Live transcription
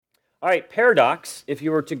All right, paradox, if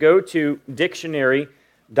you were to go to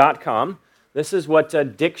dictionary.com, this is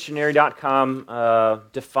what dictionary.com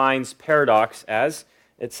defines paradox as.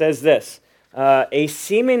 It says this, a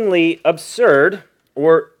seemingly absurd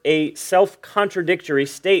or a self-contradictory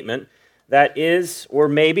statement that is or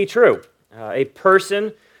may be true. A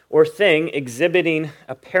person or thing exhibiting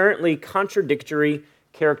apparently contradictory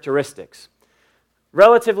characteristics.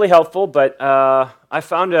 Relatively helpful, but I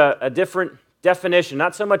found a different definition,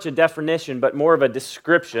 not so much a definition, but more of a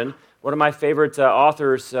description. One of my favorite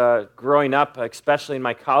authors growing up, especially in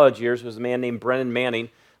my college years, was a man named Brennan Manning.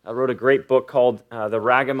 Wrote a great book called The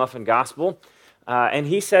Ragamuffin Gospel. And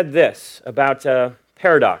he said this about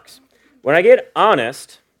paradox. When I get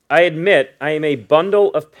honest, I admit I am a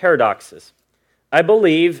bundle of paradoxes. I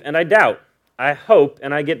believe and I doubt. I hope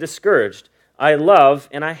and I get discouraged. I love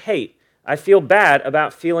and I hate. I feel bad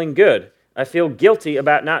about feeling good. I feel guilty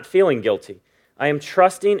about not feeling guilty. I am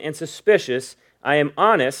trusting and suspicious. I am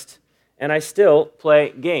honest, and I still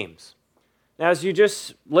play games. Now, as you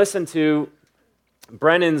just listen to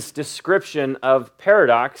Brennan's description of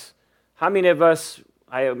paradox, how many of us,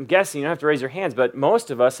 I am guessing, you don't have to raise your hands, but most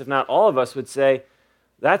of us, if not all of us, would say,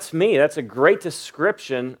 that's me. That's a great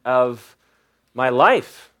description of my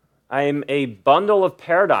life. I am a bundle of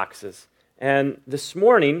paradoxes. And this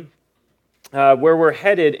morning, where we're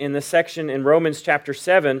headed in the section in Romans chapter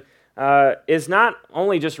 7, is not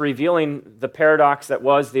only just revealing the paradox that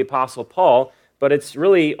was the Apostle Paul, but it's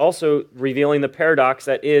really also revealing the paradox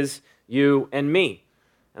that is you and me.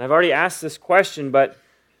 And I've already asked this question, but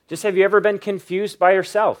just have you ever been confused by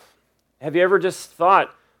yourself? Have you ever just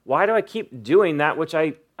thought, why do I keep doing that which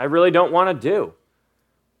I really don't want to do?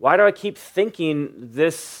 Why do I keep thinking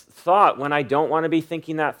this thought when I don't want to be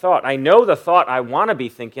thinking that thought? I know the thought I want to be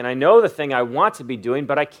thinking. I know the thing I want to be doing,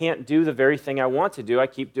 but I can't do the very thing I want to do. I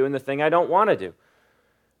keep doing the thing I don't want to do.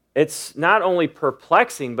 It's not only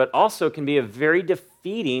perplexing, but also can be a very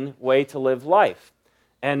defeating way to live life.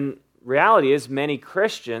 And reality is many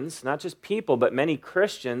Christians, not just people, but many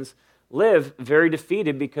Christians live very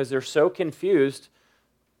defeated because they're so confused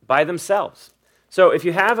by themselves. So if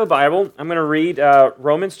you have a Bible, I'm going to read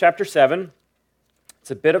Romans chapter 7.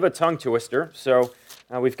 It's a bit of a tongue twister, so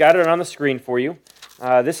we've got it on the screen for you.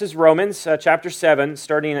 This is Romans chapter 7,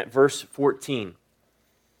 starting at verse 14.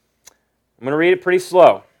 I'm going to read it pretty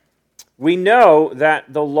slow. We know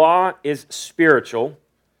that the law is spiritual.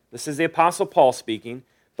 This is the Apostle Paul speaking.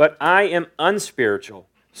 But I am unspiritual,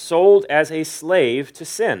 sold as a slave to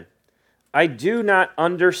sin. I do not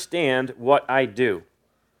understand what I do.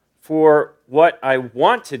 For what I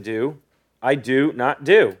want to do, I do not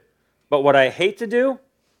do. But what I hate to do,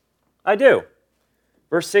 I do.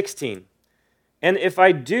 Verse 16. And if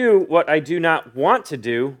I do what I do not want to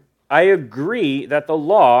do, I agree that the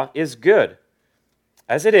law is good.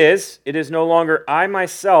 As it is no longer I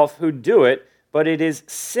myself who do it, but it is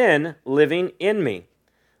sin living in me.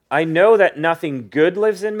 I know that nothing good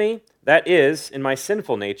lives in me, that is, in my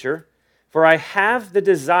sinful nature, for I have the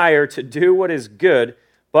desire to do what is good,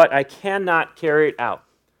 but I cannot carry it out.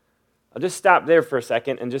 I'll just stop there for a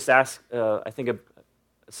second and just ask, I think, a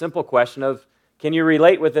simple question of, can you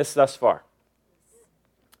relate with this thus far?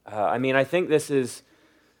 I think this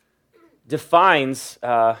defines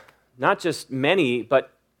not just many,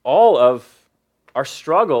 but all of our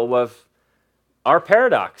struggle with our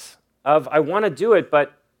paradox of I want to do it,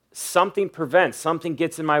 but something prevents, something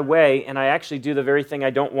gets in my way, and I actually do the very thing I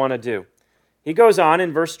don't want to do. He goes on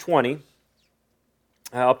in verse 20.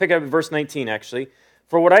 I'll pick up at verse 19, actually.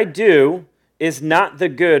 For what I do is not the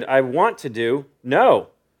good I want to do. No,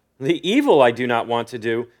 the evil I do not want to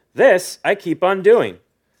do, this I keep on doing.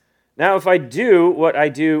 Now, if I do what I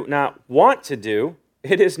do not want to do,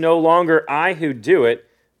 it is no longer I who do it,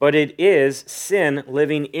 but it is sin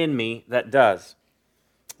living in me that does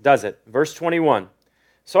it. Verse 21.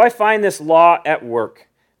 So I find this law at work.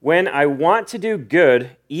 When I want to do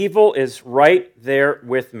good, evil is right there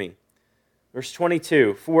with me. Verse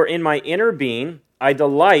 22, for in my inner being I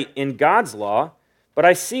delight in God's law, but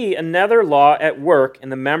I see another law at work in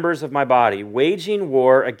the members of my body, waging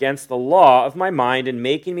war against the law of my mind and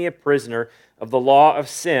making me a prisoner of the law of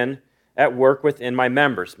sin at work within my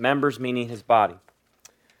members. Members meaning his body.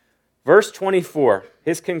 Verse 24,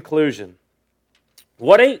 his conclusion.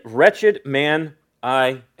 What a wretched man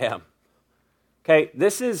I am. Okay,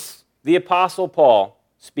 this is the Apostle Paul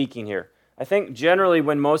speaking here. I think generally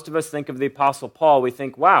when most of us think of the Apostle Paul, we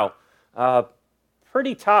think, wow,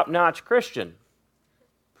 pretty top-notch Christian.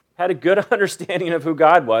 Had a good understanding of who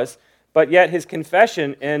God was, but yet his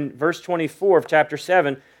confession in verse 24 of chapter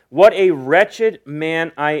 7, what a wretched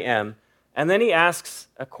man I am. And then he asks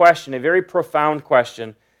a question, a very profound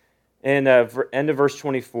question. in end of verse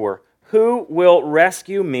 24. Who will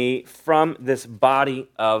rescue me from this body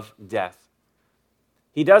of death?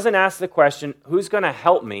 He doesn't ask the question, who's going to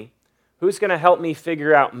help me? Who's going to help me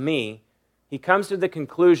figure out me? He comes to the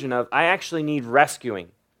conclusion of, I actually need rescuing.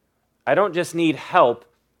 I don't just need help,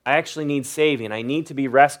 I actually need saving. I need to be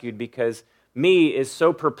rescued because me is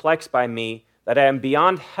so perplexed by me that I am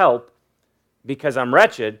beyond help because I'm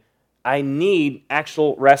wretched. I need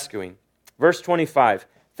actual rescuing. Verse 25,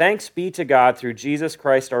 thanks be to God through Jesus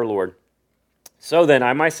Christ our Lord. So then,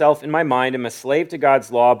 I myself in my mind am a slave to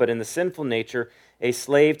God's law, but in the sinful nature, a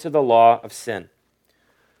slave to the law of sin.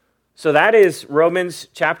 So that is Romans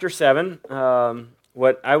chapter 7,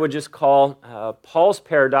 what I would just call Paul's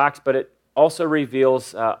paradox, but it also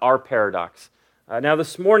reveals our paradox. Now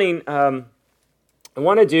this morning, I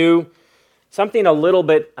want to do something a little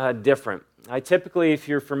bit different. I typically, if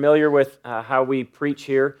you're familiar with how we preach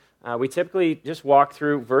here, we typically just walk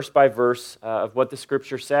through verse by verse of what the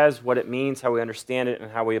Scripture says, what it means, how we understand it,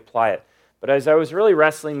 and how we apply it. But as I was really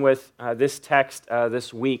wrestling with this text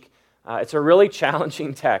this week, it's a really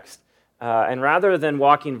challenging text. And rather than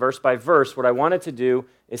walking verse by verse, what I wanted to do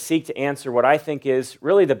is seek to answer what I think is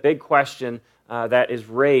really the big question that is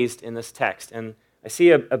raised in this text. And I see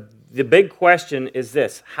the big question is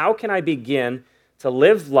this: how can I begin to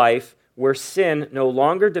live life where sin no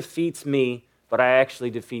longer defeats me, but I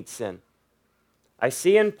actually defeat sin? I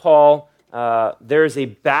see in Paul there's a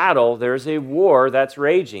battle, there's a war that's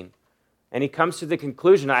raging. And he comes to the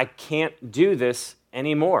conclusion, I can't do this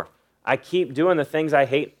anymore. I keep doing the things I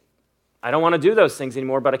hate. I don't want to do those things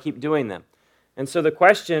anymore, but I keep doing them. And so the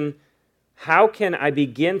question, how can I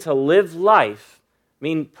begin to live life, I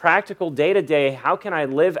mean practical day-to-day, how can I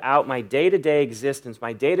live out my day-to-day existence,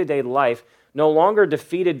 my day-to-day life, no longer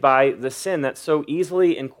defeated by the sin that so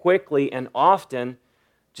easily and quickly and often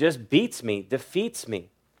just beats me, defeats me,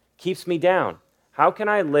 keeps me down? How can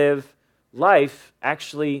I live life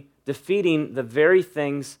actually defeating the very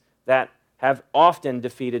things that have often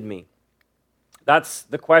defeated me? That's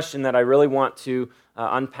the question that I really want to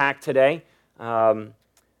unpack today.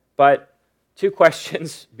 But two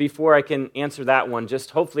questions before I can answer that one, just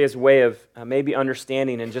hopefully as a way of maybe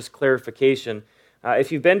understanding and just clarification.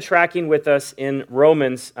 If you've been tracking with us in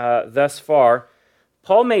Romans thus far,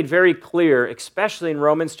 Paul made very clear, especially in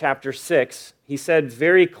Romans chapter 6, he said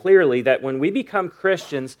very clearly that when we become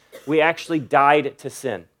Christians, we actually died to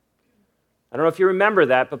sin. I don't know if you remember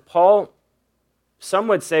that, but Paul, some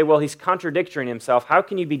would say, well, he's contradicting himself. How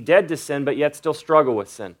can you be dead to sin but yet still struggle with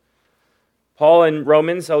sin? Paul in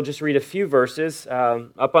Romans, I'll just read a few verses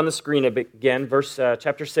up on the screen again,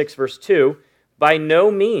 chapter 6, verse 2. By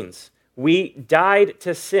no means, we died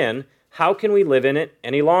to sin. How can we live in it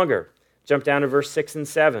any longer? Jump down to verse 6 and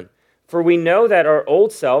 7. For we know that our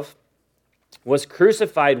old self was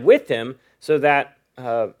crucified with him so that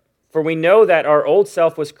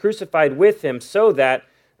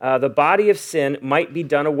the body of sin might be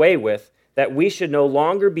done away with, that we should no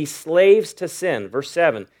longer be slaves to sin. Verse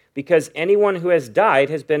 7, because anyone who has died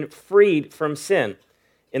has been freed from sin.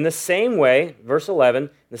 In the same way, verse 11,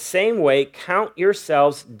 the same way count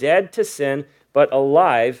yourselves dead to sin, but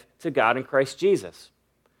alive to God in Christ Jesus.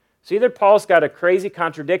 So either Paul's got a crazy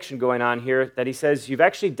contradiction going on here that he says you've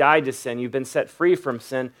actually died to sin, you've been set free from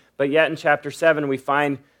sin, but yet in chapter 7 we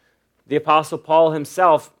find the Apostle Paul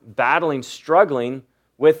himself battling, struggling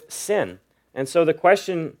with sin. And so the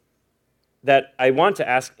question that I want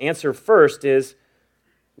to answer first is,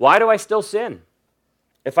 why do I still sin?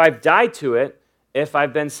 If I've died to it, if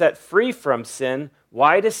I've been set free from sin,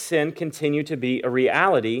 why does sin continue to be a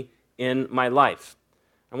reality in my life?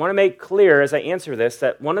 I want to make clear as I answer this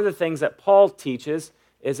that one of the things that Paul teaches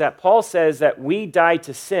is that Paul says that we died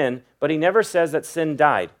to sin, but he never says that sin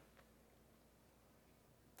died.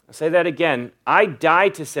 I'll say that again. I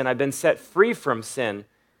died to sin. I've been set free from sin.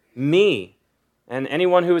 Me and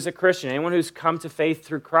anyone who is a Christian, anyone who's come to faith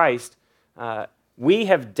through Christ, we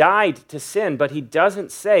have died to sin, but he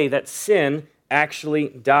doesn't say that sin actually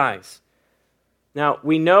dies. Now,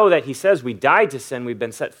 we know that he says we died to sin, we've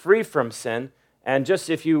been set free from sin, and just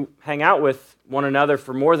if you hang out with one another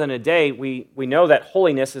for more than a day, we know that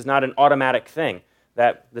holiness is not an automatic thing,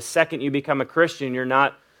 that the second you become a Christian, you're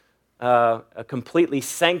not a completely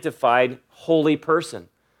sanctified, holy person.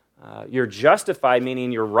 You're justified,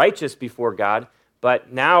 meaning you're righteous before God,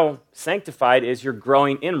 but now sanctified is you're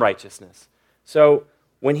growing in righteousness. So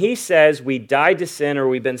when he says we died to sin or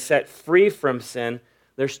we've been set free from sin,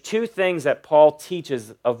 there's two things that Paul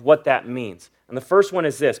teaches of what that means. And the first one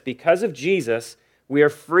is this: because of Jesus, we are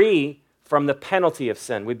free from the penalty of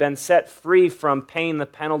sin. We've been set free from paying the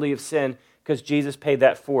penalty of sin because Jesus paid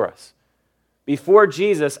that for us. Before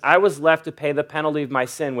Jesus, I was left to pay the penalty of my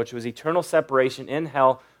sin, which was eternal separation in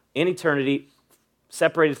hell, in eternity,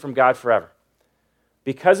 separated from God forever.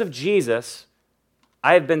 Because of Jesus,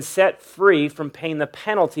 I have been set free from paying the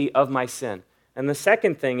penalty of my sin. And the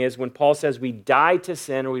second thing is, when Paul says we died to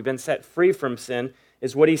sin, or we've been set free from sin,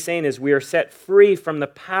 is what he's saying is we are set free from the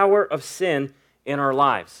power of sin in our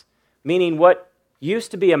lives. Meaning what used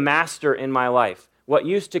to be a master in my life, what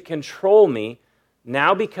used to control me,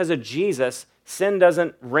 now because of Jesus, sin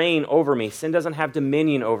doesn't reign over me. Sin doesn't have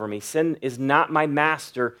dominion over me. Sin is not my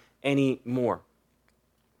master anymore.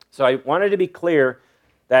 So I wanted to be clear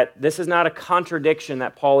that this is not a contradiction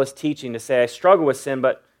that Paul is teaching to say I struggle with sin,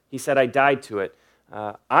 but he said I died to it.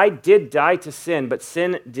 I did die to sin, but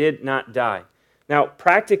sin did not die. Now,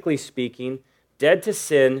 practically speaking, dead to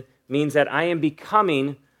sin means that I am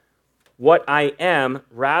becoming what I am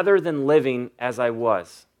rather than living as I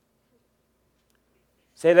was.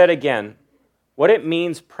 Say that again. What it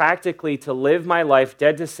means practically to live my life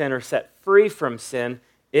dead to sin or set free from sin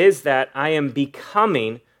is that I am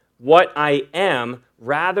becoming what I am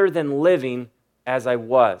rather than living as I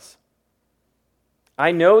was.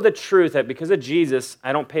 I know the truth that because of Jesus,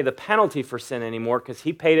 I don't pay the penalty for sin anymore because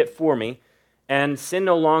he paid it for me, and sin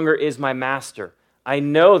no longer is my master. I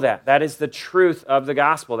know that. That is the truth of the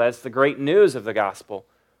gospel. That is the great news of the gospel.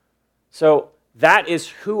 So that is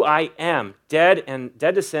who I am, dead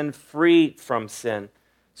to sin, free from sin.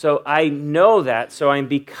 So I know that, so I'm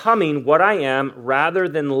becoming what I am rather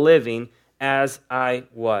than living as I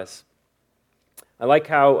was. I like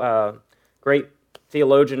how great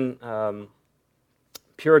theologian,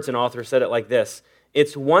 Puritan author said it like this: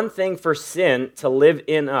 it's one thing for sin to live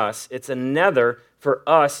in us, it's another for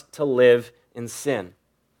us to live in sin.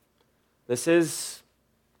 This is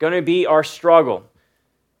going to be our struggle.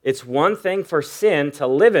 It's one thing for sin to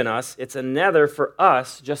live in us, it's another for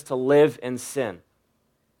us just to live in sin.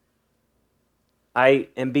 I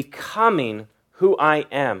am becoming who I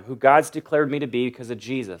am, who God's declared me to be because of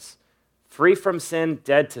Jesus. Free from sin,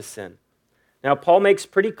 dead to sin. Now, Paul makes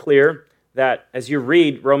pretty clear that as you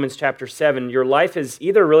read Romans chapter 7, your life is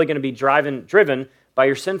either really going to be driven by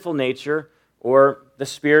your sinful nature or the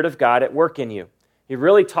Spirit of God at work in you. He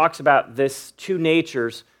really talks about this two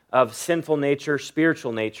natures of sinful nature,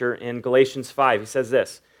 spiritual nature in Galatians 5. He says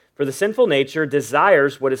this: for the sinful nature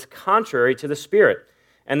desires what is contrary to the Spirit,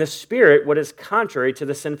 and the Spirit what is contrary to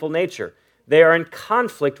the sinful nature. They are in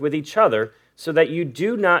conflict with each other, so that you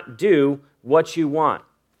do not do what you want.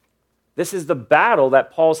 This is the battle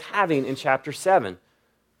that Paul's having in chapter 7.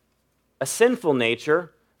 A sinful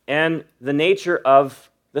nature and the nature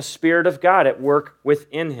of the Spirit of God at work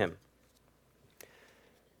within him.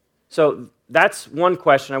 So that's one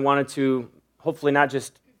question I wanted to hopefully not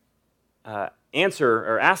just answer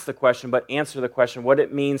or ask the question, but answer the question, what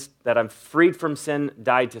it means that I'm freed from sin,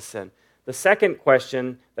 died to sin. The second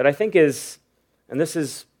question that I think is, and this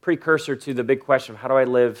is precursor to the big question of how do I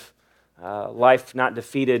live life not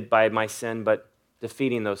defeated by my sin, but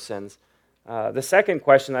defeating those sins. The second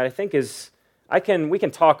question that I think is, we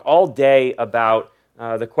can talk all day about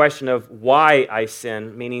the question of why I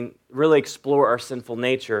sin, meaning really explore our sinful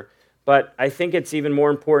nature, but I think it's even more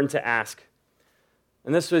important to ask.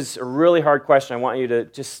 And this was a really hard question I want you to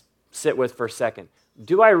just sit with for a second.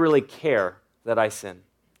 Do I really care that I sin?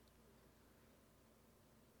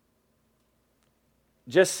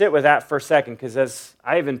 Just sit with that for a second, because as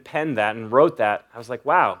I even penned that and wrote that, I was like,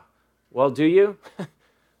 wow, well, do you?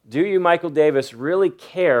 Do you, Michael Davis, really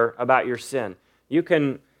care about your sin? You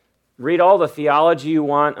can read all the theology you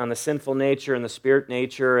want on the sinful nature and the spirit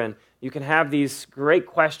nature, and you can have these great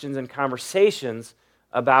questions and conversations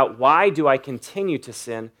about why do I continue to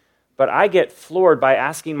sin, but I get floored by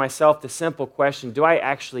asking myself the simple question, do I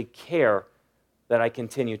actually care that I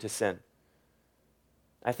continue to sin?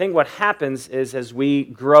 I think what happens is as we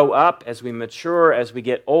grow up, as we mature, as we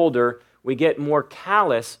get older, we get more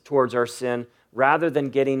callous towards our sin rather than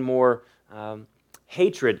getting more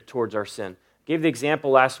hatred towards our sin. I gave the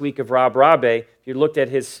example last week of Rob Rabe. If you looked at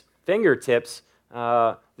his fingertips,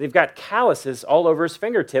 they've got calluses all over his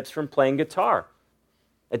fingertips from playing guitar.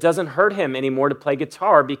 It doesn't hurt him anymore to play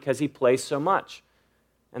guitar because he plays so much.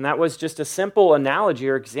 And that was just a simple analogy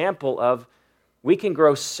or example of we can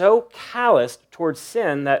grow so calloused towards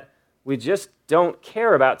sin that we just don't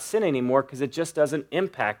care about sin anymore because it just doesn't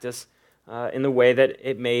impact us in the way that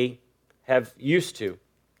it may have used to.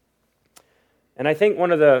 And I think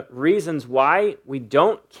one of the reasons why we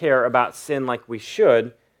don't care about sin like we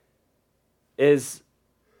should is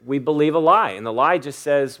we believe a lie. And the lie just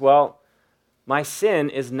says, well, my sin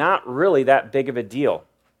is not really that big of a deal.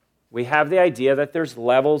 We have the idea that there's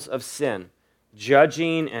levels of sin.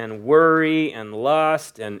 judging and worry and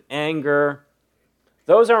lust and anger,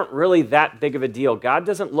 those aren't really that big of a deal. God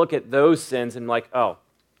doesn't look at those sins and like, oh,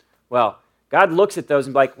 well, God looks at those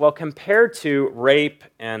and be like, well, compared to rape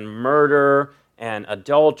and murder and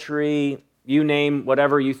adultery, you name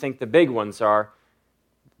whatever you think the big ones are,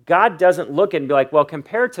 God doesn't look at it and be like, well,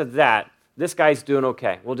 compared to that, this guy's doing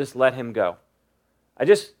okay. We'll just let him go.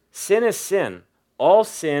 Sin is sin. All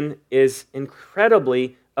sin is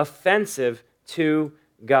incredibly offensive to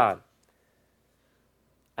God.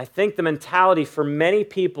 I think the mentality for many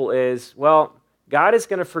people is, well, God is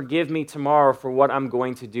going to forgive me tomorrow for what I'm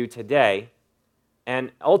going to do today.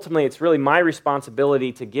 And ultimately, it's really my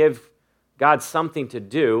responsibility to give God something to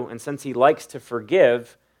do. And since he likes to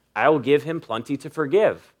forgive, I will give him plenty to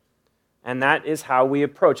forgive. And that is how we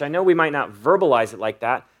approach. I know we might not verbalize it like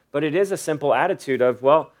that, but it is a simple attitude of,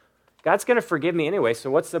 well, God's going to forgive me anyway, so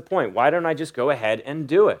what's the point? Why don't I just go ahead and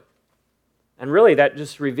do it? And really, that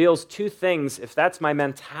just reveals two things. If that's my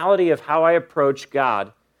mentality of how I approach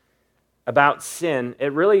God about sin,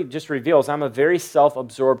 it really just reveals I'm a very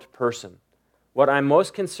self-absorbed person. What I'm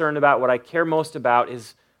most concerned about, what I care most about,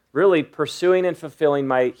 is really pursuing and fulfilling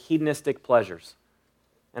my hedonistic pleasures.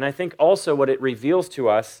 And I think also what it reveals to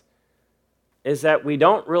us is that we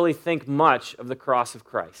don't really think much of the cross of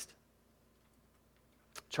Christ.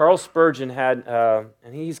 Charles Spurgeon had,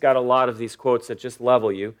 and he's got a lot of these quotes that just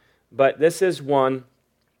level you, but this is one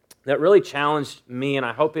that really challenged me, and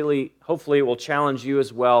I hopefully it will challenge you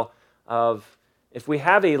as well, of if we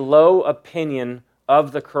have a low opinion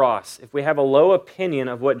of the cross, if we have a low opinion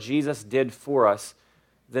of what Jesus did for us,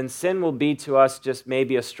 then sin will be to us just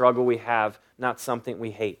maybe a struggle we have, not something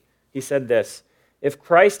we hate. He said this, "If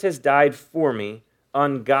Christ has died for me,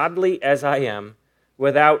 ungodly as I am,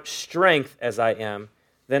 without strength as I am,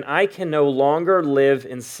 then I can no longer live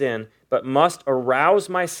in sin, but must arouse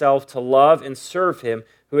myself to love and serve him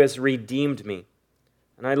who has redeemed me."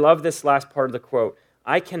 And I love this last part of the quote.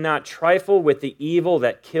 "I cannot trifle with the evil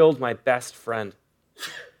that killed my best friend."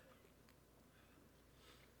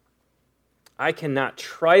 I cannot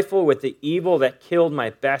trifle with the evil that killed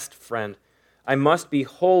my best friend. I must be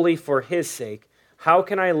holy for his sake. How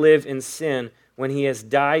can I live in sin when he has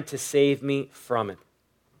died to save me from it?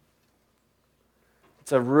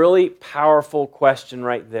 It's a really powerful question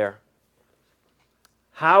right there.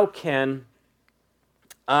 How can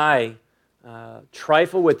I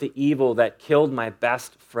trifle with the evil that killed my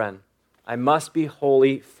best friend? I must be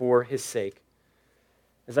holy for his sake.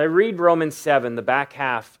 As I read Romans 7, the back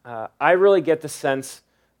half, I really get the sense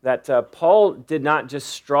that Paul did not just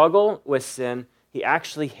struggle with sin, he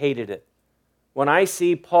actually hated it. When I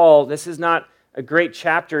see Paul, this is not a great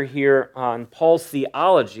chapter here on Paul's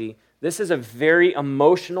theology. This is a very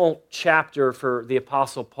emotional chapter for the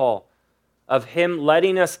Apostle Paul, of him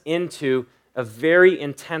letting us into a very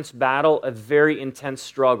intense battle, a very intense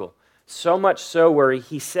struggle. So much so where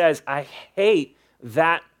he says, I hate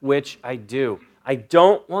that which I do. I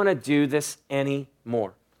don't want to do this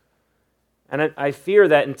anymore. And I fear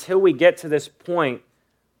that until we get to this point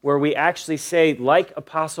where we actually say, like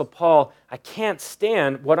Apostle Paul, I can't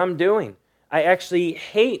stand what I'm doing. I actually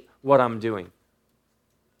hate what I'm doing.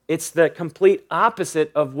 It's the complete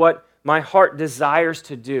opposite of what my heart desires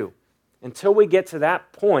to do. Until we get to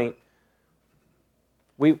that point,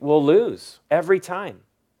 we will lose every time.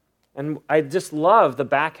 And I just love the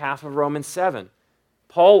back half of Romans 7.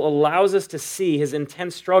 Paul allows us to see his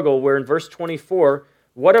intense struggle where in verse 24,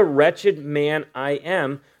 what a wretched man I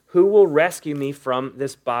am, who will rescue me from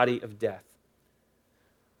this body of death?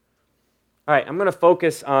 All right, I'm going to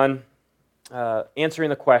focus on answering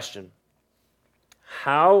the question,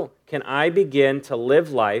 how can I begin to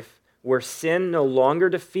live life where sin no longer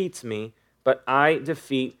defeats me, but I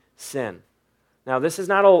defeat sin? Now, this is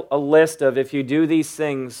not a list of if you do these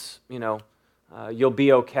things, you'll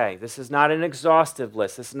be okay. This is not an exhaustive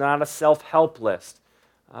list. This is not a self-help list.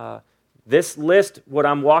 This list, what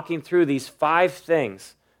I'm walking through, these 5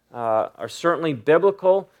 things, are certainly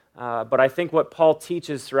biblical, but I think what Paul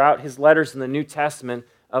teaches throughout his letters in the New Testament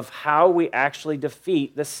of how we actually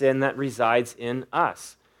defeat the sin that resides in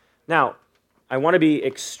us. Now, I want to be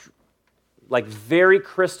very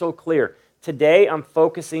crystal clear. Today, I'm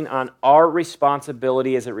focusing on our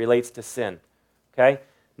responsibility as it relates to sin. Okay?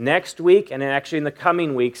 Next week, and actually in the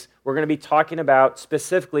coming weeks, we're going to be talking about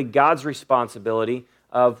specifically God's responsibility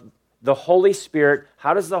of the Holy Spirit.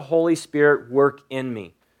 How does the Holy Spirit work in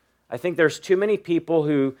me? I think there's too many people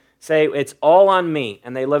who say it's all on me,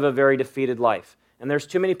 and they live a very defeated life. And there's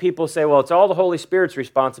too many people who say, well, it's all the Holy Spirit's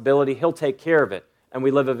responsibility. He'll take care of it. And we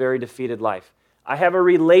live a very defeated life. I have a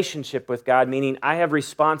relationship with God, meaning I have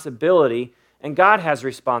responsibility, and God has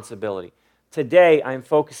responsibility. today I'm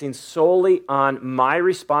focusing solely on my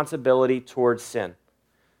responsibility towards sin.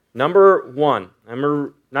 Number one,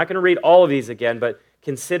 I'm not going to read all of these again, but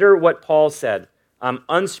consider what Paul said. I'm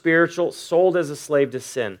unspiritual, sold as a slave to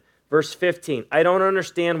sin. Verse 15, I don't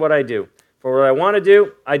understand what I do. For what I want to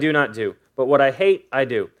do, I do not do. But what I hate, I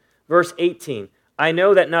do. Verse 18, I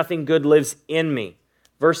know that nothing good lives in me.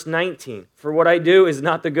 Verse 19, for what I do is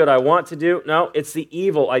not the good I want to do. No, it's the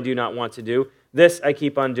evil I do not want to do. This I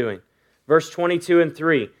keep on doing. Verse 22 and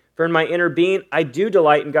 3, for in my inner being I do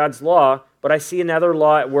delight in God's law, but I see another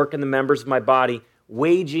law at work in the members of my body,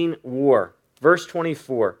 waging war. Verse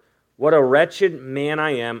 24, what a wretched man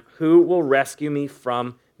I am. Who will rescue me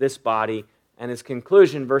from this body? And his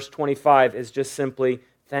conclusion, verse 25, is just simply,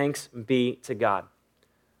 thanks be to God.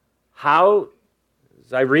 How,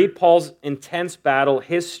 as I read Paul's intense battle,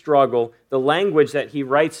 his struggle, the language that he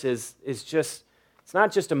writes is just, it's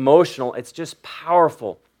not just emotional, it's just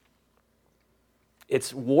powerful.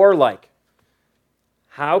 It's warlike.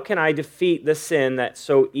 How can I defeat the sin that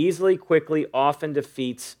so easily, quickly, often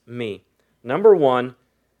defeats me? Number one,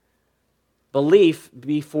 belief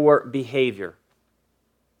before behavior.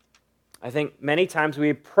 I think many times we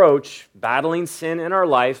approach battling sin in our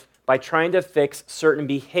life by trying to fix certain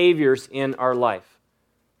behaviors in our life.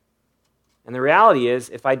 And the reality is,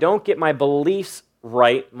 if I don't get my beliefs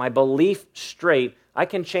right, my belief straight, I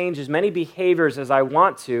can change as many behaviors as I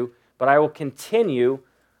want to, but I will continue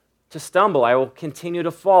to stumble. I will continue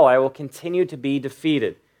to fall. I will continue to be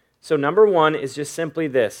defeated. So number one is just simply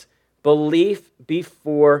this: belief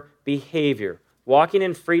before behavior. Walking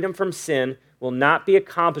in freedom from sin will not be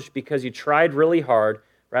accomplished because you tried really hard.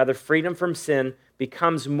 Rather, freedom from sin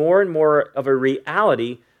becomes more and more of a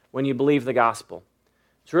reality when you believe the gospel.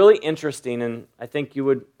 It's really interesting, and I think you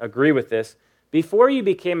would agree with this. Before you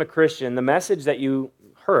became a Christian, the message that you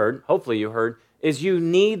heard, hopefully you heard, is you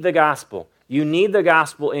need the gospel. You need the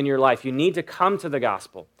gospel in your life. You need to come to the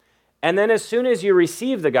gospel. And then as soon as you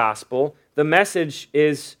receive the gospel, the message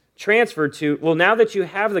is transferred to, well, now that you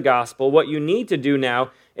have the gospel, what you need to do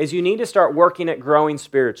now is you need to start working at growing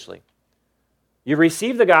spiritually. You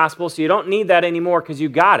received the gospel, so you don't need that anymore because you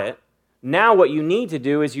got it. Now what you need to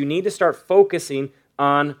do is you need to start focusing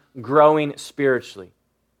on growing spiritually.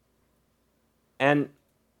 And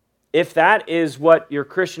if that is what your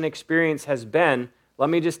Christian experience has been, let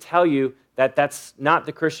me just tell you that that's not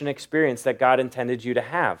the Christian experience that God intended you to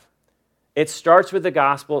have. It starts with the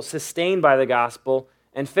gospel, sustained by the gospel,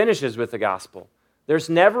 and finishes with the gospel. There's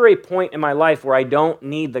never a point in my life where I don't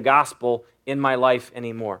need the gospel in my life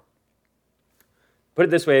anymore. Put it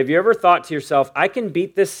this way, have you ever thought to yourself, I can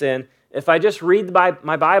beat this sin if I just read my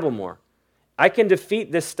Bible more? I can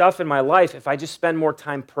defeat this stuff in my life if I just spend more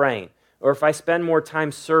time praying, or if I spend more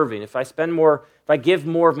time serving, if I give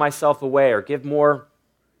more of myself away, or give more,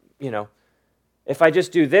 if I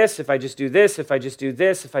just do this, if I just do this, if I just do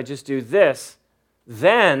this, if I just do this,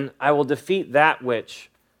 then I will defeat that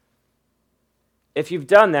which. If you've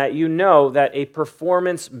done that, you know that a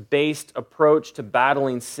performance-based approach to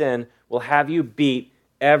battling sin will have you beat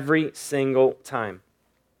every single time.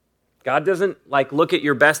 God doesn't look at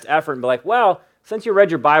your best effort and be like, well, since you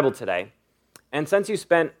read your Bible today, and since you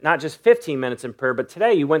spent not just 15 minutes in prayer, but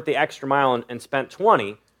today you went the extra mile and spent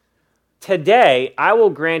 20, today I will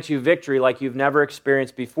grant you victory like you've never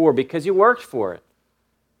experienced before because you worked for it.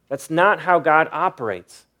 That's not how God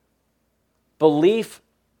operates. Belief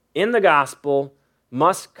in the gospel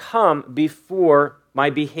must come before my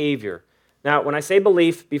behavior. Now, when I say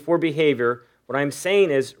belief before behavior, what I'm saying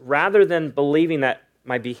is rather than believing that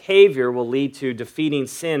my behavior will lead to defeating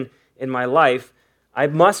sin in my life, I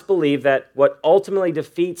must believe that what ultimately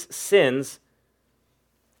defeats sins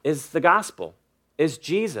is the gospel, is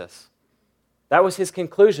Jesus. That was his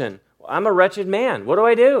conclusion. I'm a wretched man. What do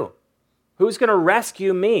I do? Who's going to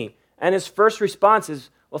rescue me? And his first response is,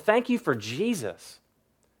 well, thank you for Jesus.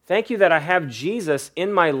 Thank you that I have Jesus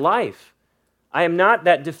in my life. I am not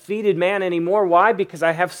that defeated man anymore. Why? Because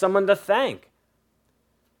I have someone to thank.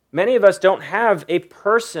 Many of us don't have a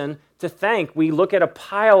person to thank. We look at a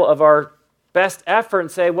pile of our best effort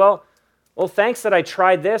and say, well, thanks that I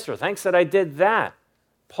tried this, or thanks that I did that.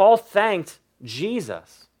 Paul thanked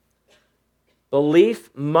Jesus. Belief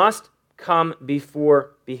must come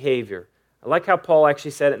before behavior. I like how Paul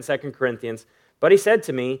actually said it in 2 Corinthians. But he said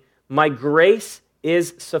to me, my grace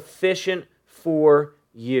is sufficient for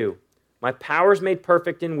you. My power is made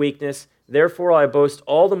perfect in weakness. Therefore, I boast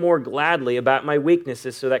all the more gladly about my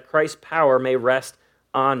weaknesses so that Christ's power may rest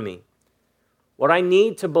on me. What I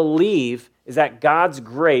need to believe is that God's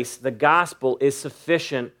grace, the gospel, is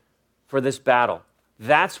sufficient for this battle.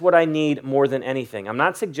 That's what I need more than anything. I'm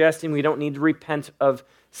not suggesting we don't need to repent of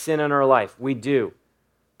sin in our life. We do.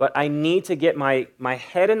 But I need to get my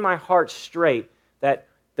head and my heart straight that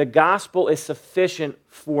the gospel is sufficient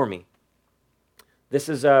for me. This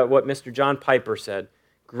is what Mr. John Piper said.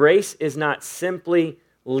 Grace is not simply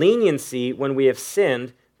leniency when we have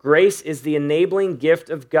sinned. Grace is the enabling gift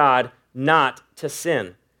of God not to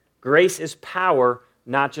sin. Grace is power,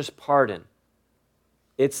 not just pardon.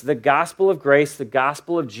 It's the gospel of grace, the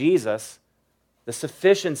gospel of Jesus, the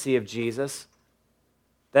sufficiency of Jesus,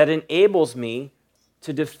 that enables me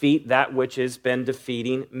to defeat that which has been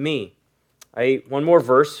defeating me. One more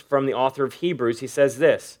verse from the author of Hebrews. He says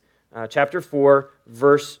this, chapter 4,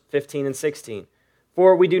 verse 15 and 16.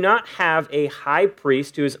 For we do not have a high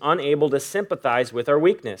priest who is unable to sympathize with our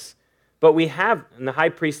weakness, but we have, and the high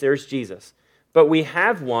priest there is Jesus, but we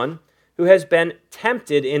have one who has been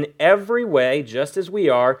tempted in every way, just as we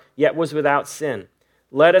are, yet was without sin.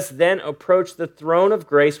 Let us then approach the throne of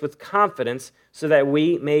grace with confidence so that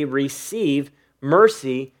we may receive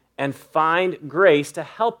mercy and find grace to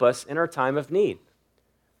help us in our time of need.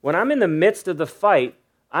 When I'm in the midst of the fight,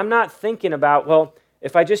 I'm not thinking about, well,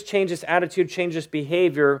 if I just change this attitude, change this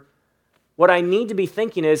behavior, what I need to be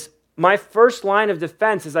thinking is, my first line of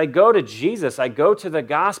defense is I go to Jesus, I go to the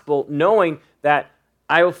gospel, knowing that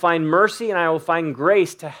I will find mercy and I will find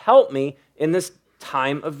grace to help me in this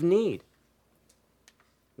time of need.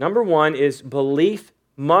 Number one is belief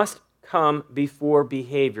must come before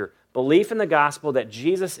behavior. Belief in the gospel that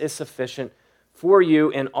Jesus is sufficient for you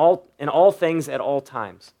in all things at all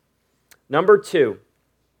times. Number two,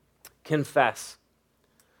 confess.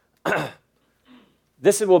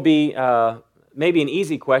 This will be maybe an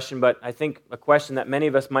easy question, but I think a question that many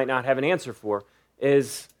of us might not have an answer for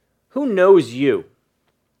is, who knows you?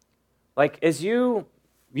 Like, as you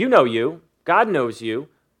know you, God knows you,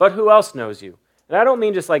 but who else knows you? And I don't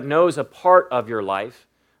mean just like knows a part of your life,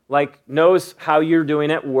 like knows how you're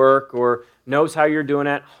doing at work, or knows how you're doing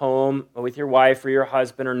at home with your wife or your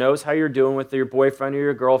husband, or knows how you're doing with your boyfriend or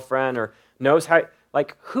your girlfriend, or knows how,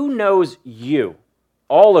 like, who knows you?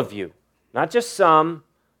 All of you. Not just some,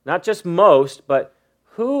 not just most, but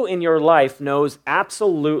who in your life knows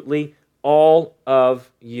absolutely all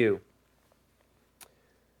of you?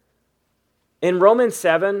 In Romans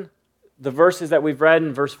 7, the verses that we've read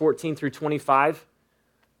in verse 14 through 25,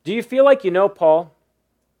 do you feel like you know Paul?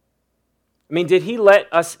 I mean, did he let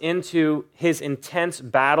us into his intense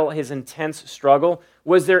battle, his intense struggle?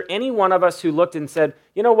 Was there any one of us who looked and said,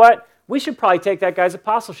 you know what, we should probably take that guy's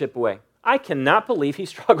apostleship away? I cannot believe he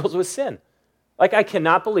struggles with sin. Like, I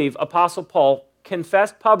cannot believe Apostle Paul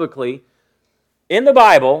confessed publicly in the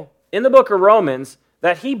Bible, in the book of Romans,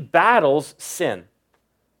 that he battles sin.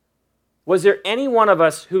 Was there any one of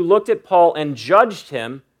us who looked at Paul and judged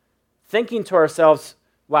him, thinking to ourselves,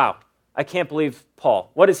 wow, I can't believe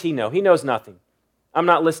Paul. What does he know? He knows nothing. I'm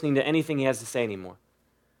not listening to anything he has to say anymore.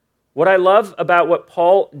 What I love about what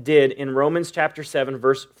Paul did in Romans chapter 7,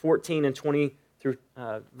 verse 14 and 20 through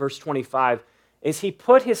verse 25, is he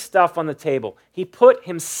put his stuff on the table. He put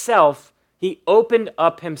himself, he opened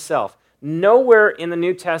up himself. Nowhere in the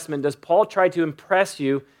New Testament does Paul try to impress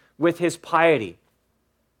you with his piety.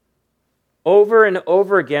 Over and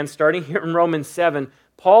over again, starting here in Romans 7,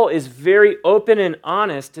 Paul is very open and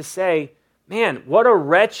honest to say, man, what a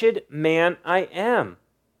wretched man I am.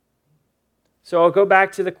 So I'll go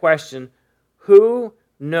back to the question, who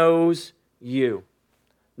knows you?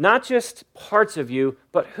 Not just parts of you,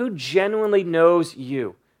 but who genuinely knows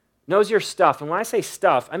you? Knows your stuff. And when I say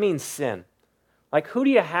stuff, I mean sin. Like, who do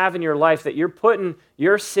you have in your life that you're putting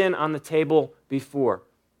your sin on the table before?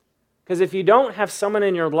 Because if you don't have someone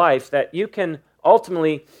in your life that you can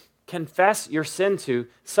ultimately confess your sin to,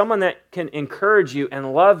 someone that can encourage you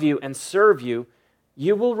and love you and serve you,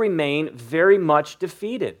 you will remain very much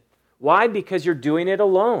defeated. Why? Because you're doing it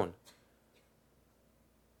alone.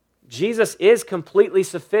 Jesus is completely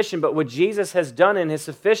sufficient, but what Jesus has done in his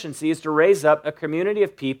sufficiency is to raise up a community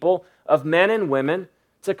of people, of men and women,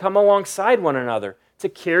 to come alongside one another, to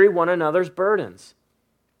carry one another's burdens.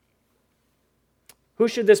 Who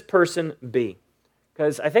should this person be?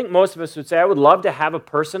 Because I think most of us would say, I would love to have a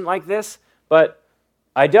person like this, but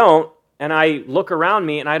I don't, and I look around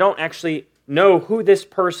me and I don't actually know who this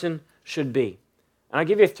person should be. And I'll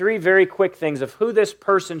give you 3 very quick things of who this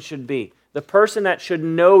person should be. The person that should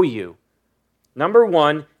know you. Number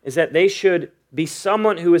 1 is that they should be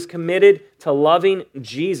someone who is committed to loving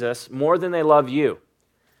Jesus more than they love you.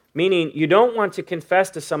 Meaning, you don't want to confess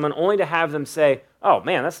to someone only to have them say, oh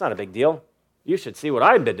man, that's not a big deal. You should see what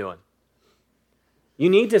I've been doing. You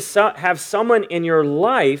need to have someone in your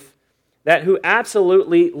life that who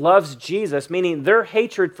absolutely loves Jesus, meaning their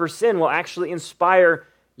hatred for sin will actually inspire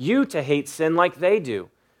you to hate sin like they do.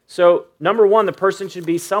 So, number one, the person should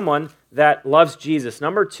be someone that loves Jesus.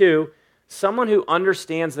 Number two, someone who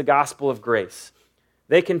understands the gospel of grace.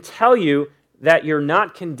 They can tell you that you're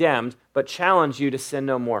not condemned, but challenge you to sin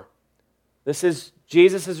no more. This is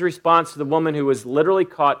Jesus' response to the woman who was literally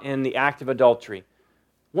caught in the act of adultery.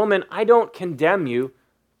 Woman, I don't condemn you,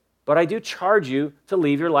 but I do charge you to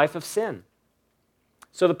leave your life of sin.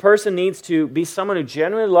 So the person needs to be someone who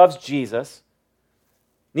genuinely loves Jesus,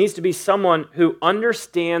 needs to be someone who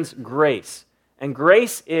understands grace. And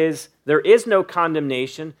grace is, there is no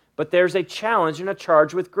condemnation, but there's a challenge and a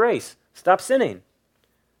charge with grace. Stop sinning.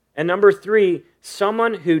 And number three,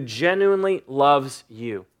 someone who genuinely loves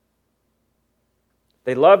you.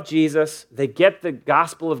 They love Jesus, they get the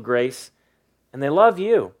gospel of grace, and they love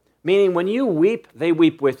you. Meaning when you weep, they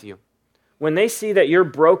weep with you. When they see that you're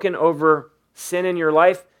broken over sin in your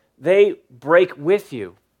life, they break with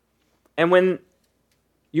you. And when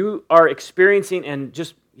you are experiencing and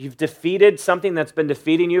just you've defeated something that's been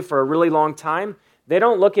defeating you for a really long time, they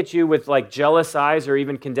don't look at you with like jealous eyes or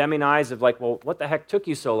even condemning eyes of like, well, what the heck took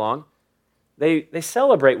you so long? They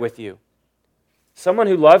celebrate with you. Someone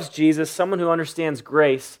who loves Jesus, someone who understands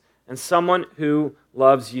grace, and someone who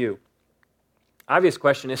loves you. Obvious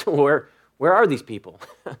question is, where are these people?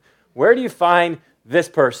 Where do you find this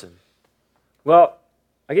person? Well,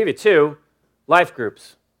 I'll give you two. Life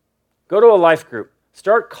groups. Go to a life group.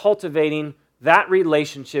 Start cultivating that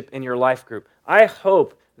relationship in your life group. I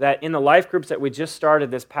hope that in the life groups that we just started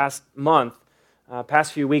this past month,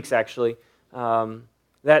 past few weeks actually,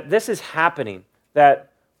 that this is happening,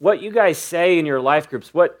 that what you guys say in your life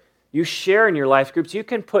groups, what you share in your life groups, you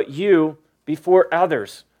can put you before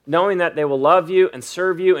others, knowing that they will love you and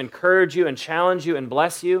serve you, encourage you and challenge you and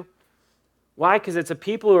bless you. Why? Because it's a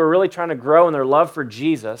people who are really trying to grow in their love for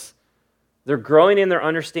Jesus. They're growing in their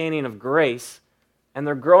understanding of grace, and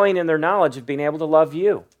they're growing in their knowledge of being able to love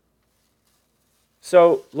you.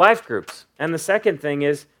 So, life groups. And the second thing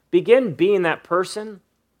is, begin being that person.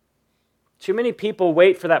 Too many people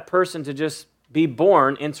wait for that person to just be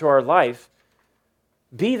born into our life.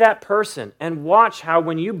 Be that person and watch how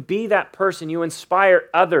when you be that person, you inspire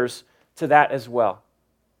others to that as well.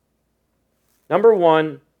 Number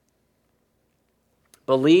one,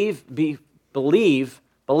 belief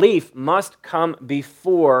must come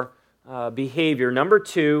before behavior. Number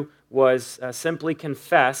two was simply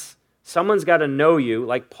confess. Someone's got to know you,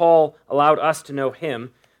 like Paul allowed us to know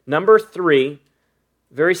him. Number three,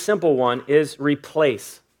 very simple one, is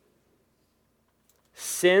replace.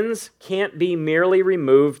 Sins can't be merely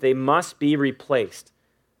removed, they must be replaced.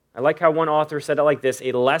 I like how one author said it like this: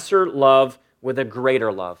 a lesser love with a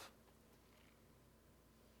greater love.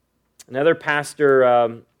 Another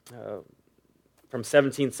pastor from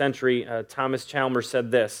 17th century, Thomas Chalmers, said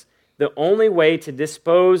this: the only way to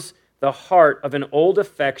dispose the heart of an old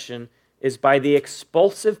affection is by the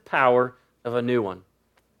expulsive power of a new one.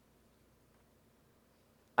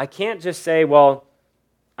 I can't just say, well,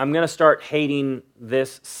 I'm going to start hating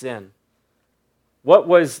this sin. What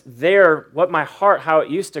was there, what my heart, how it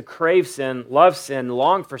used to crave sin, love sin,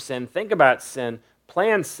 long for sin, think about sin,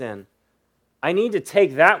 plan sin. I need to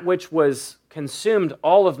take that which was consumed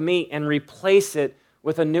all of me and replace it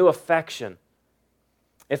with a new affection.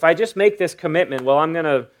 If I just make this commitment, well, I'm going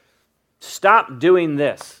to stop doing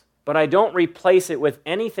this, but I don't replace it with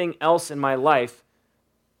anything else in my life,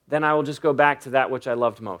 then I will just go back to that which I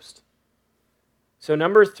loved most. So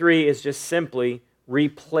number three is just simply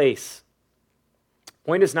replace.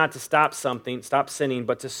 Point is not to stop something, stop sinning,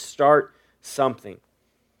 but to start something.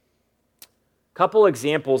 Couple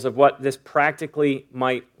examples of what this practically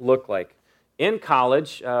might look like. In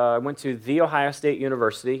college, I went to The Ohio State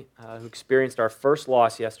University, who experienced our first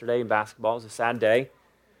loss yesterday in basketball. It was a sad day.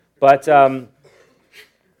 But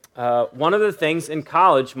one of the things in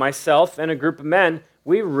college, myself and a group of men,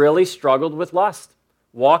 we really struggled with lust.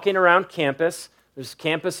 Walking around campus, there's a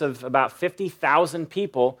campus of about 50,000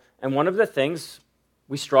 people, and one of the things,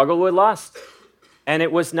 we struggled with lust. And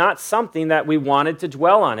it was not something that we wanted to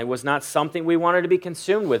dwell on. It was not something we wanted to be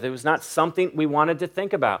consumed with. It was not something we wanted to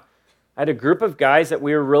think about. I had a group of guys that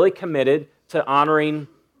we were really committed to honoring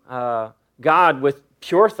God with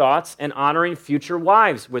pure thoughts and honoring future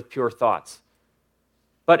wives with pure thoughts.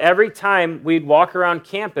 But every time we'd walk around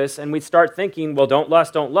campus and we'd start thinking, well, don't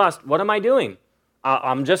lust, what am I doing?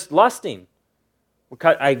 I'm just lusting.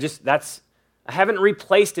 I haven't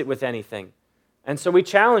replaced it with anything. And so we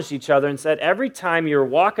challenged each other and said, every time you're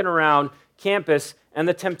walking around campus and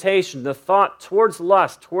the temptation, the thought towards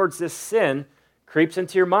lust, towards this sin, creeps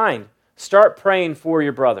into your mind, start praying for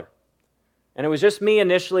your brother. And it was just me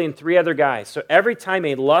initially and three other guys. So every time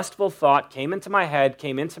a lustful thought came into my head,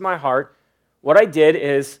 came into my heart, what I did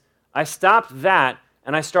is I stopped that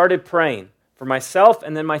and I started praying for myself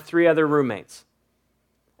and then my 3 other roommates.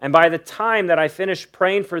 And by the time that I finished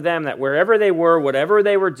praying for them, that wherever they were, whatever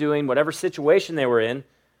they were doing, whatever situation they were in,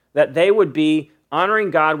 that they would be honoring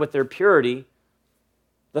God with their purity,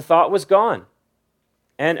 the thought was gone.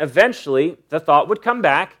 And eventually, the thought would come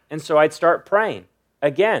back, and so I'd start praying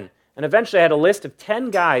again. And eventually, I had a list of 10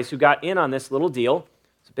 guys who got in on this little deal.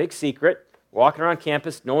 It's a big secret. Walking around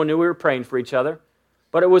campus, no one knew we were praying for each other.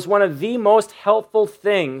 But it was one of the most helpful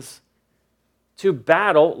things to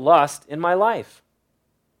battle lust in my life.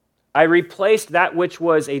 I replaced that which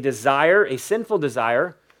was a desire, a sinful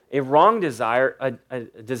desire, a wrong desire, a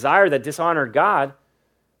desire that dishonored God,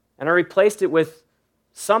 and I replaced it with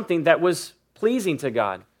something that was pleasing to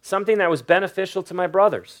God, something that was beneficial to my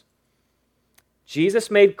brothers.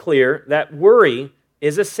 Jesus made clear that worry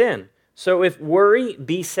is a sin. So if worry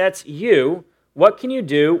besets you, what can you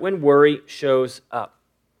do when worry shows up?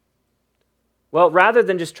 Well, rather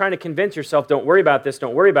than just trying to convince yourself, don't worry about this,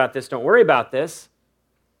 don't worry about this, don't worry about this,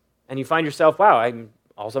 and you find yourself, wow,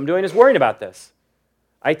 all I'm doing is worrying about this.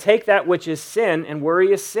 I take that which is sin, and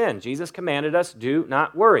worry is sin. Jesus commanded us, do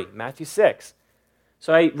not worry, Matthew 6.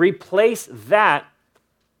 So I replace that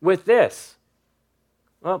with this.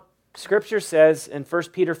 Well, Scripture says in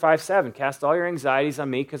 1 Peter 5:7, cast all your anxieties on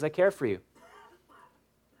me because I care for you.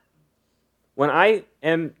 When I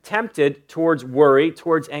am tempted towards worry,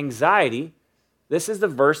 towards anxiety, this is the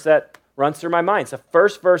verse that runs through my mind. It's the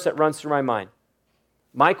first verse that runs through my mind.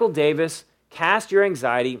 Michael Davis, cast your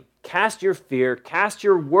anxiety, cast your fear, cast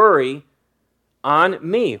your worry on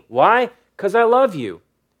me. Why? Because I love you,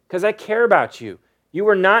 because I care about you. You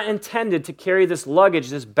were not intended to carry this luggage,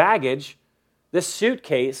 this baggage, this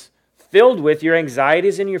suitcase filled with your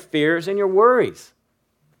anxieties and your fears and your worries.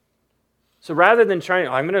 So rather than trying,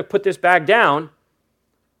 I'm going to put this bag down,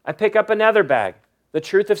 I pick up another bag, the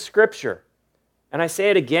truth of Scripture. And I say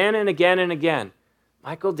it again and again and again.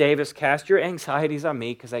 Michael Davis, cast your anxieties on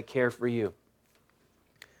me because I care for you.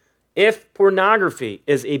 If pornography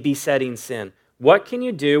is a besetting sin, what can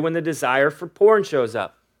you do when the desire for porn shows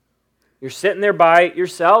up? You're sitting there by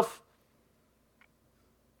yourself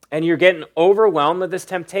and you're getting overwhelmed with this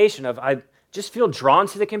temptation of, I just feel drawn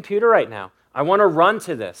to the computer right now. I want to run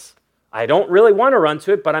to this. I don't really want to run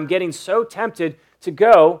to it, but I'm getting so tempted to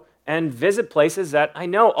go and visit places that I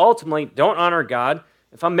know ultimately don't honor God.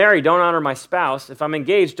 If I'm married, don't honor my spouse. If I'm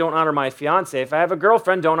engaged, don't honor my fiance. If I have a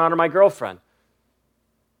girlfriend, don't honor my girlfriend.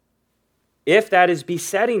 If that is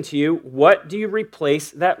besetting to you, what do you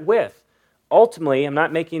replace that with? Ultimately, I'm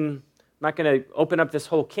not going to open up this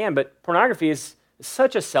whole can, but pornography is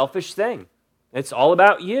such a selfish thing. It's all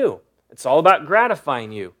about you. It's all about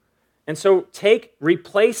gratifying you. And so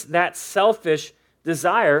replace that selfish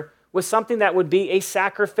desire with something that would be a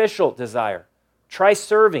sacrificial desire. Try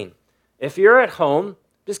serving. If you're at home,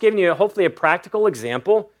 just giving you hopefully a practical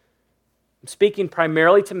example. I'm speaking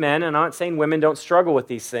primarily to men, and I'm not saying women don't struggle with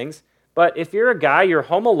these things. But if you're a guy, you're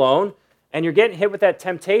home alone, and you're getting hit with that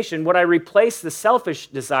temptation, what I replace the selfish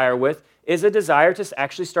desire with is a desire to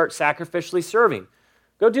actually start sacrificially serving.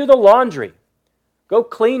 Go do the laundry. Go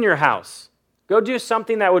clean your house. Go do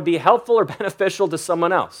something that would be helpful or beneficial to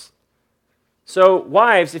someone else. So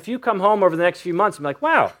wives, if you come home over the next few months and be like,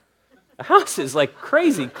 wow, the house is like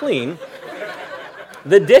crazy clean.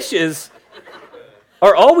 The dishes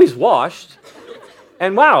are always washed.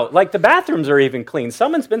 And wow, like the bathrooms are even clean.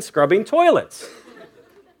 Someone's been scrubbing toilets.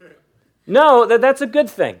 No, that's a good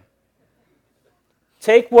thing.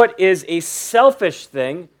 Take what is a selfish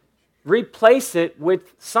thing, replace it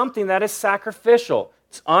with something that is sacrificial.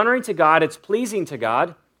 It's honoring to God, it's pleasing to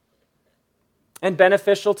God, and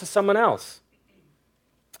beneficial to someone else.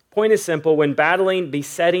 Point is simple. When battling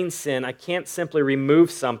besetting sin, I can't simply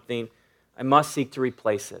remove something. I must seek to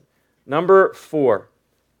replace it. Number 4,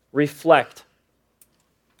 reflect.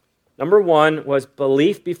 Number 1 was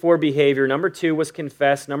belief before behavior. Number 2 was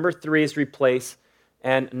confess. Number 3 is replace.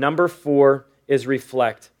 And number 4 is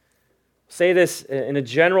reflect. Say this in a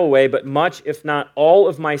general way, but much, if not all,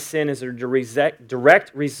 of my sin is a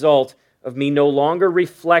direct result of me no longer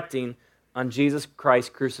reflecting on Jesus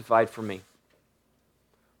Christ crucified for me.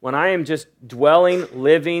 When I am just dwelling,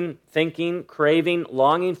 living, thinking, craving,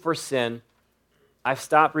 longing for sin, I've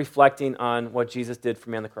stopped reflecting on what Jesus did for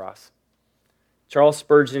me on the cross. Charles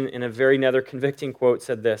Spurgeon, in a very another convicting quote,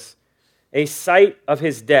 said this: "A sight of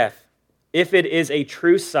his death, if it is a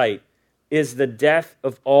true sight, is the death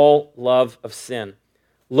of all love of sin.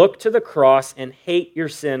 Look to the cross and hate your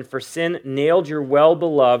sin, for sin nailed your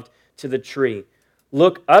well-beloved to the tree.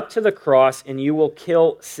 Look up to the cross and you will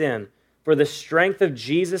kill sin, for the strength of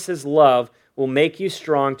Jesus' love will make you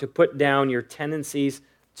strong to put down your tendencies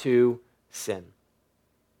to sin.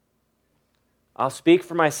 I'll speak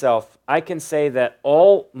for myself. I can say that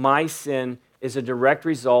all my sin is a direct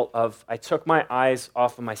result of I took my eyes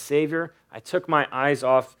off of my Savior. I took my eyes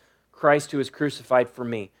off Christ who was crucified for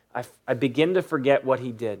me. I begin to forget what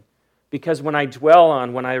he did. Because when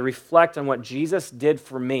I reflect on what Jesus did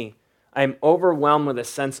for me, I am overwhelmed with a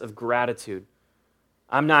sense of gratitude.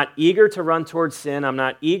 I'm not eager to run towards sin. I'm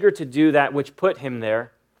not eager to do that which put him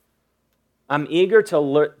there. I'm eager to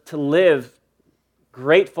live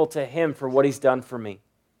grateful to him for what he's done for me.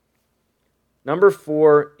 Number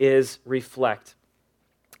 4 is reflect.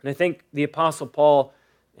 And I think the Apostle Paul,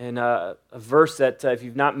 in a verse that if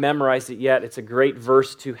you've not memorized it yet, it's a great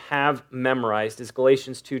verse to have memorized, is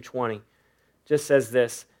Galatians 2:20. It just says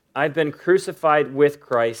this, I've been crucified with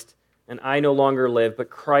Christ, and I no longer live, but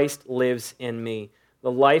Christ lives in me.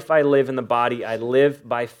 The life I live in the body, I live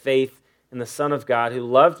by faith in the Son of God, who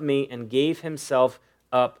loved me and gave himself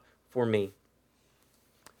up for me.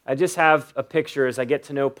 I just have a picture as I get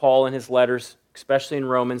to know Paul in his letters, especially in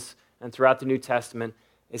Romans and throughout the New Testament,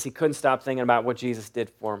 is he couldn't stop thinking about what Jesus did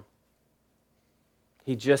for him.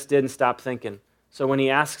 He just didn't stop thinking. So when he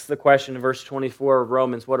asks the question in verse 24 of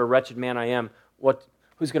Romans, what a wretched man I am,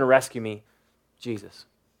 who's going to rescue me? Jesus.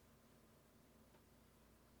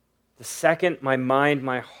 The second my mind,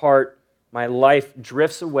 my heart, my life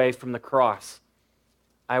drifts away from the cross,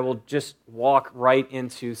 I will just walk right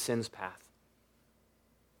into sin's path.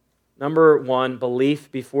 Number 1,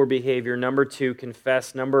 belief before behavior. Number 2,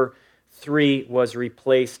 confess. Number 3 was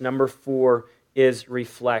replace. Number 4 is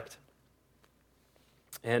reflect.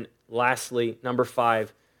 And lastly, number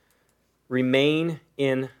 5, remain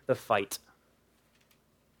in the fight.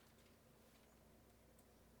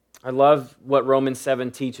 I love what Romans 7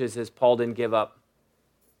 teaches is Paul didn't give up.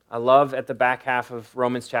 I love at the back half of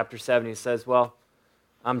Romans chapter 7, he says, well,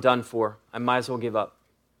 I'm done for. I might as well give up.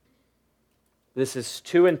 This is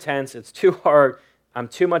too intense. It's too hard. I'm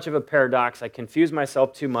too much of a paradox. I confuse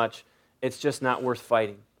myself too much. It's just not worth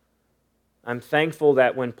fighting. I'm thankful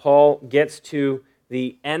that when Paul gets to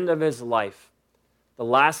the end of his life, the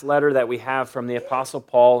last letter that we have from the Apostle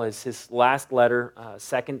Paul is his last letter,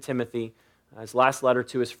 2 Timothy, his last letter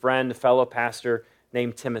to his friend, a fellow pastor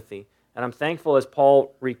named Timothy. And I'm thankful as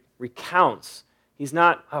Paul recounts. He's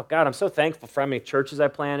not, oh God, I'm so thankful for how many churches I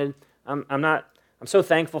planted. I'm so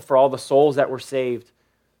thankful for all the souls that were saved.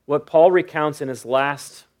 What Paul recounts in his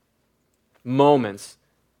last moments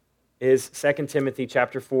is 2 Timothy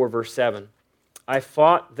chapter 4, verse 7. I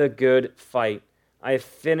fought the good fight. I have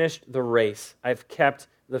finished the race. I have kept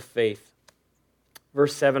the faith.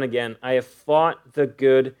 Verse 7 again. I have fought the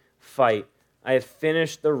good fight. I have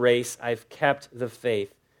finished the race. I have kept the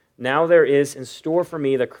faith. Now there is in store for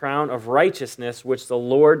me the crown of righteousness, which the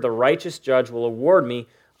Lord, the righteous judge, will award me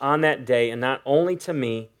on that day, and not only to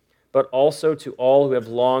me, but also to all who have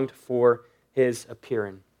longed for his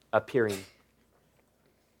appearing.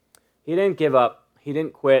 He didn't give up. He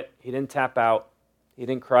didn't quit. He didn't tap out. He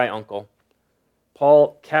didn't cry uncle.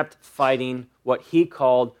 Paul kept fighting what he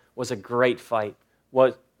called was a great fight.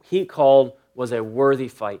 What he called was a worthy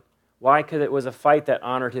fight. Why? Because it was a fight that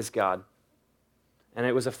honored his God. And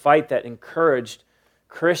it was a fight that encouraged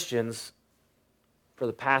Christians for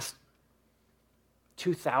the past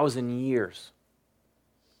 2,000 years.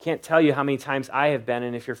 Can't tell you how many times I have been,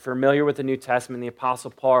 and if you're familiar with the New Testament, the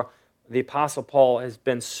Apostle Paul has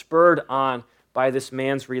been spurred on by this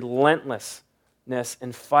man's relentlessness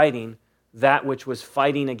in fighting that which was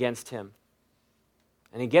fighting against him.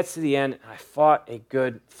 And he gets to the end, I fought a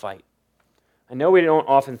good fight. I know we don't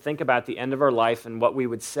often think about the end of our life and what we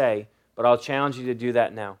would say, but I'll challenge you to do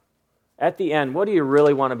that now. At the end, what do you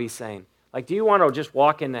really want to be saying? Like, do you want to just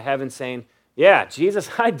walk into heaven saying, yeah, Jesus,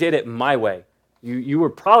 I did it my way. You were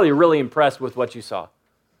probably really impressed with what you saw.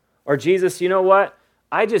 Or Jesus, you know what?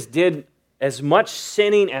 I just did as much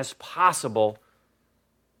sinning as possible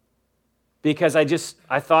because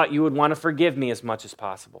I thought you would want to forgive me as much as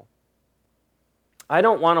possible. I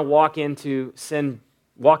don't want to walk into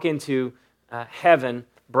heaven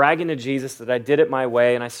bragging to Jesus that I did it my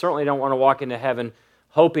way, and I certainly don't want to walk into heaven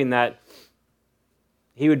hoping that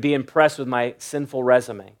he would be impressed with my sinful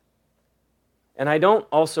resume. And I don't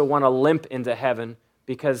also want to limp into heaven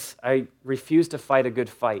because I refuse to fight a good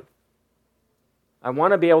fight. I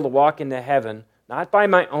want to be able to walk into heaven, not by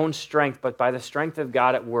my own strength, but by the strength of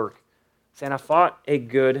God at work, saying, I fought a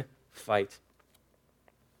good fight.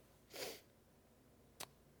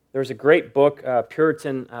 There's a great book,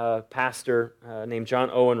 Puritan pastor named John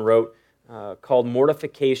Owen wrote, called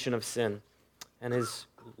Mortification of Sin. And his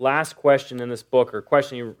last question in this book, or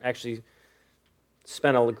question he actually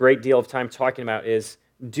spent a great deal of time talking about is,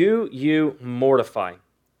 do you mortify?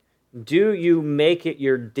 Do you make it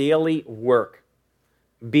your daily work?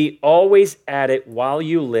 Be always at it while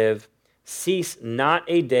you live. Cease not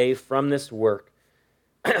a day from this work.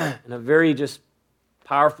 And a very just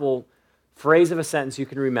powerful phrase of a sentence you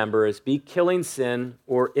can remember is, be killing sin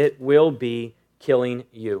or it will be killing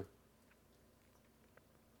you.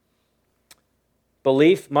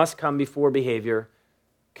 Belief must come before behavior.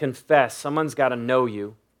 Confess. Someone's got to know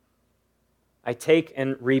you. I take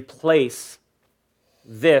and replace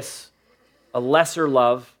this, a lesser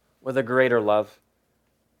love, with a greater love.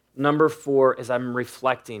 Number 4 is I'm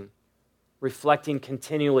reflecting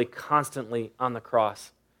continually, constantly on the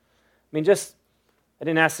cross. I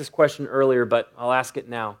didn't ask this question earlier, but I'll ask it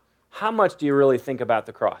now. How much do you really think about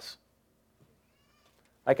the cross?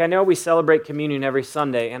 I know we celebrate communion every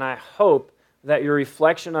Sunday, and I hope that your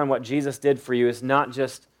reflection on what Jesus did for you is not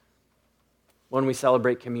just when we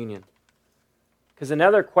celebrate communion. Because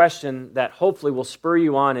another question that hopefully will spur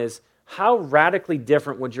you on is, how radically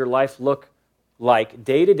different would your life look like,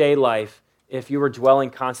 day-to-day life, if you were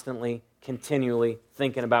dwelling constantly, continually,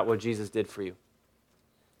 thinking about what Jesus did for you?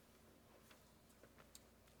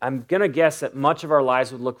 I'm going to guess that much of our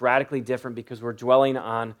lives would look radically different because we're dwelling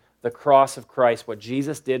on the cross of Christ, what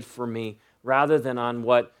Jesus did for me, rather than on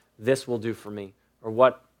what this will do for me, or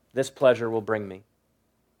what this pleasure will bring me.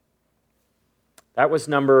 That was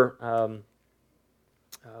number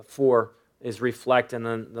 4, is reflect, and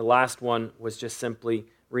then the last one was just simply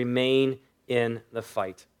remain in the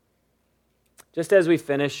fight. Just as we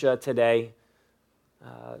finish today,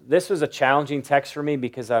 this was a challenging text for me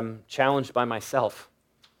because I'm challenged by myself.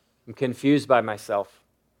 I'm confused by myself.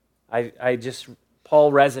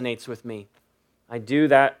 Paul resonates with me. I do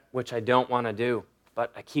that which I don't want to do,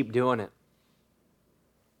 but I keep doing it.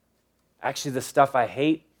 Actually, the stuff I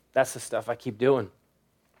hate, that's the stuff I keep doing.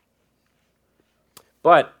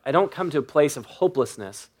 But I don't come to a place of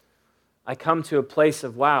hopelessness. I come to a place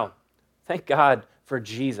of, wow, thank God for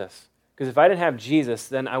Jesus. Because if I didn't have Jesus,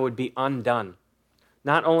 then I would be undone.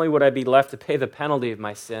 Not only would I be left to pay the penalty of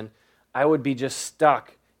my sin, I would be just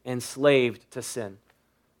stuck, enslaved to sin.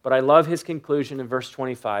 But I love his conclusion in verse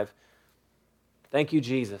 25. Thank you,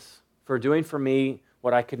 Jesus, for doing for me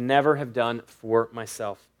what I could never have done for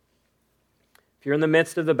myself. If you're in the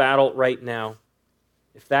midst of the battle right now,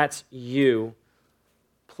 if that's you,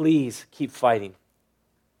 please keep fighting.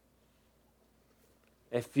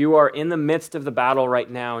 If you are in the midst of the battle right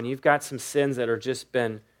now and you've got some sins that are just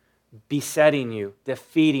been besetting you,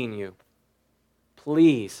 defeating you,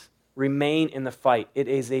 please remain in the fight. It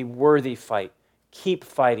is a worthy fight. Keep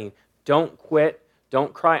fighting. Don't quit.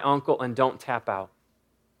 Don't cry uncle, and don't tap out.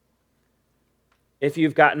 If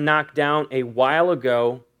you've gotten knocked down a while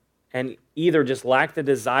ago and either just lack the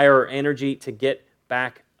desire or energy to get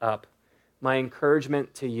back up, my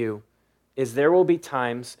encouragement to you is there will be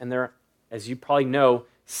times, and there, as you probably know,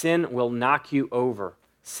 sin will knock you over.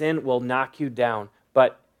 Sin will knock you down.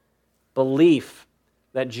 But belief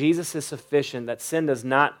that Jesus is sufficient, that sin does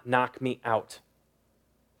not knock me out.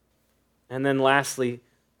 And then lastly,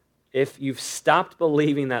 if you've stopped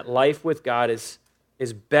believing that life with God is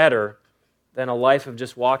better than a life of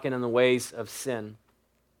just walking in the ways of sin,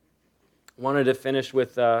 I wanted to finish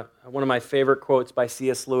with one of my favorite quotes by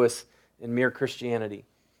C.S. Lewis in Mere Christianity.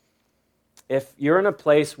 If you're in a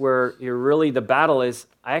place where the battle is,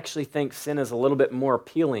 I actually think sin is a little bit more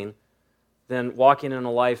appealing than walking in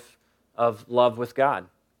a life of love with God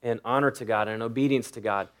and honor to God and obedience to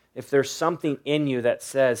God. If there's something in you that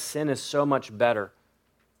says sin is so much better,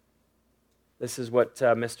 this is what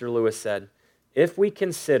Mr. Lewis said. If we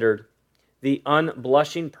considered the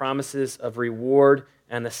unblushing promises of reward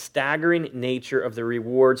and the staggering nature of the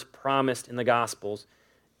rewards promised in the Gospels,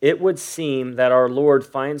 it would seem that our Lord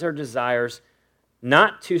finds our desires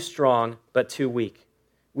not too strong, but too weak.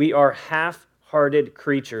 We are half-hearted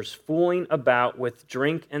creatures fooling about with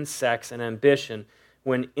drink and sex and ambition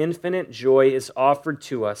when infinite joy is offered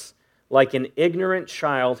to us, like an ignorant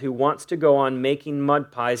child who wants to go on making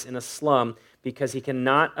mud pies in a slum because he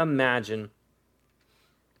cannot imagine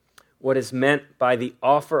what is meant by the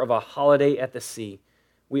offer of a holiday at the sea.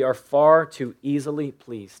 We are far too easily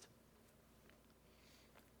pleased.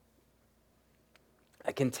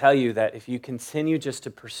 I can tell you that if you continue just to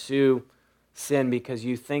pursue sin because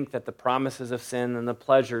you think that the promises of sin and the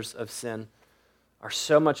pleasures of sin are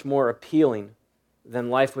so much more appealing than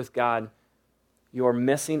life with God, you are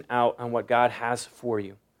missing out on what God has for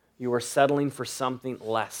you. You are settling for something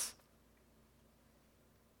less.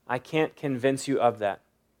 I can't convince you of that,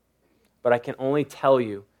 but I can only tell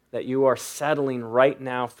you that you are settling right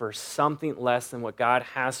now for something less than what God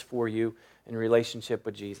has for you in relationship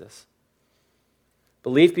with Jesus.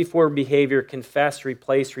 Belief before behavior, confess,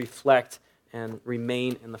 replace, reflect, and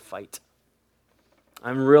remain in the fight.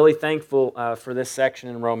 I'm really thankful for this section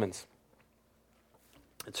in Romans.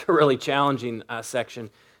 It's a really challenging section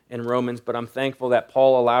in Romans, but I'm thankful that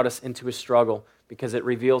Paul allowed us into his struggle because it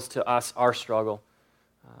reveals to us our struggle.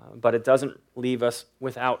 But it doesn't leave us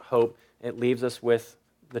without hope. It leaves us with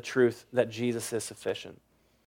the truth that Jesus is sufficient.